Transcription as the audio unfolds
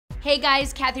Hey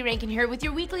guys, Kathy Rankin here with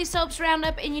your weekly soaps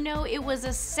roundup, and you know, it was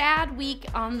a sad week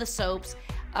on the soaps.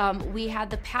 We had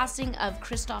the passing of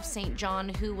Christophe St. John,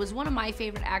 who was one of my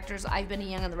favorite actors. I've been a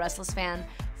Young and the Restless fan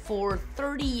for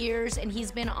 30 years, and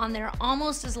he's been on there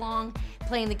almost as long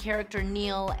playing the character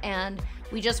Neil, and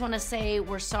we just want to say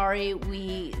we're sorry.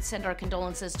 We send our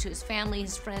condolences to his family,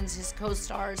 his friends, his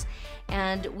co-stars,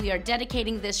 and we are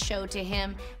dedicating this show to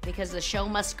him because the show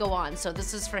must go on, so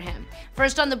this is for him.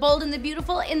 First on The Bold and the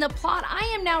Beautiful, in the plot I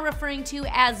am now referring to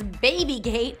as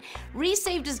Babygate, Reese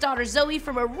saved his daughter Zoe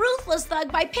from a ruthless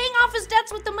thug by paying off his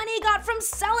debts with the money he got from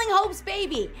selling Hope's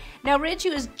baby. Now Rich,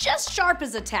 who is just sharp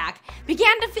as a tack,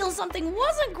 began to feel something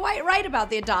wasn't quite right about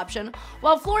the adoption,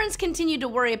 while Florence continued to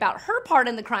worry about her part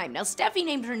in the crime. Now Steffy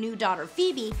named her new daughter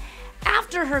Phoebe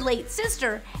after her late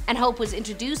sister, and Hope was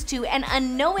introduced to and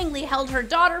unknowingly held her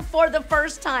daughter for the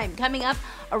first time. Coming up,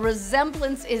 a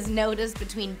resemblance is noticed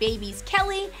between babies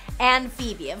Kelly and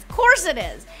Phoebe. Of course it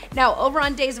is. Now, over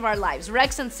on Days of Our Lives,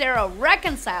 Rex and Ciara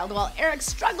reconciled while Eric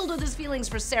struggled with his feelings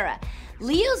for Sarah.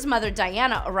 Leo's mother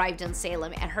Diana arrived in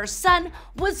Salem, and her son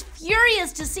was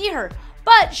furious to see her.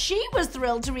 But she was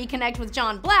thrilled to reconnect with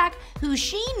John Black, who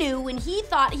she knew when he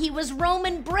thought he was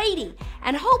Roman Brady.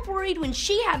 And Hope worried when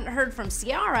she hadn't heard from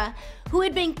Ciara, who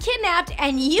had been kidnapped,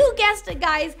 and you guessed it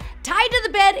guys, tied to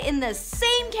the bed in the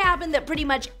same cabin that pretty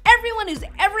much everyone who's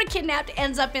ever kidnapped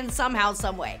ends up in somehow,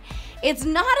 some way. It's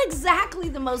not exactly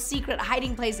the most secret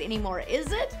hiding place anymore,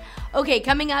 is it? Okay,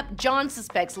 coming up, John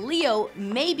suspects Leo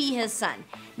may be his son.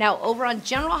 Now, over on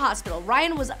General Hospital,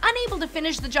 Ryan was unable to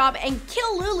finish the job and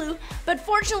kill Lulu, but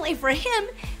fortunately for him,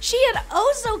 she had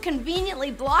oh so conveniently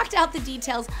blocked out the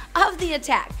details of the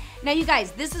attack. Now you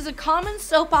guys, this is a common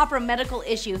soap opera medical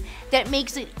issue that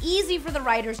makes it easy for the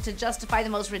writers to justify the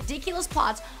most ridiculous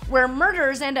plots where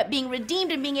murderers end up being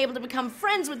redeemed and being able to become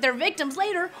friends with their victims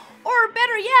later, or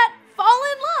better yet, fall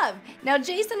in love. Now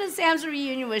Jason and Sam's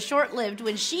reunion was short-lived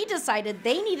when she decided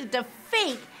they needed to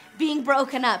fake being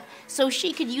broken up so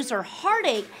she could use her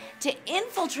heartache to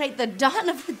infiltrate the Dawn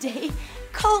of the Day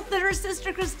cult that her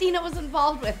sister Christina was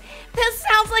involved with. This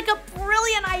sounds like a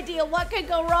brilliant idea. What could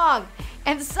go wrong?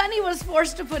 And Sonny was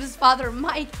forced to put his father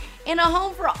Mike in a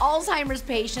home for Alzheimer's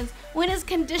patients when his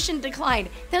condition declined.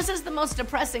 This is the most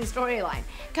depressing storyline.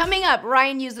 Coming up,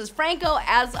 Ryan uses Franco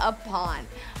as a pawn.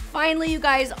 Finally, you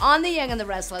guys, on The Young and the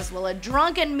Restless, well, a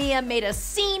drunken Mia made a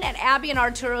scene at Abby and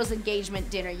Arturo's engagement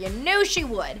dinner. You knew she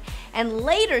would. And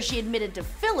later, she admitted to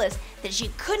Phyllis that she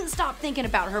couldn't stop thinking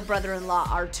about her brother-in-law,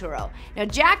 Arturo. Now,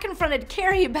 Jack confronted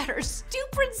Carrie about her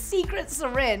stupid secret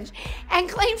syringe and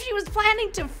claimed she was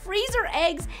planning to freeze her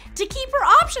eggs to keep her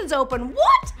options open.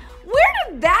 What? Where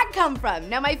did that come from?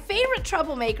 Now, my favorite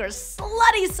troublemaker,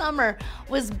 Slutty Summer,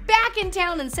 was back in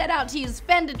town and set out to use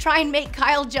Fen to try and make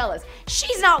Kyle jealous.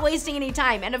 She's not wasting any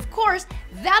time, and of course,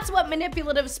 that's what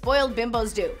manipulative, spoiled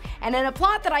bimbos do. And in a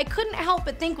plot that I couldn't help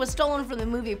but think was stolen from the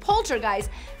movie Poltergeist,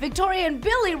 Victoria and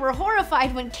Billy were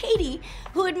horrified when Katie,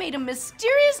 who had made a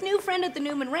mysterious new friend at the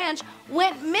Newman Ranch,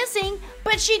 went missing,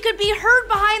 but she could be heard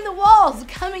behind the walls.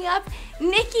 Coming up,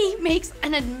 Nikki makes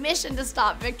an admission to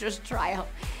stop Victor's trial.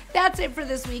 That's it for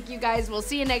this week, you guys. We'll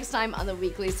see you next time on the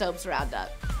Weekly Soaps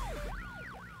Roundup.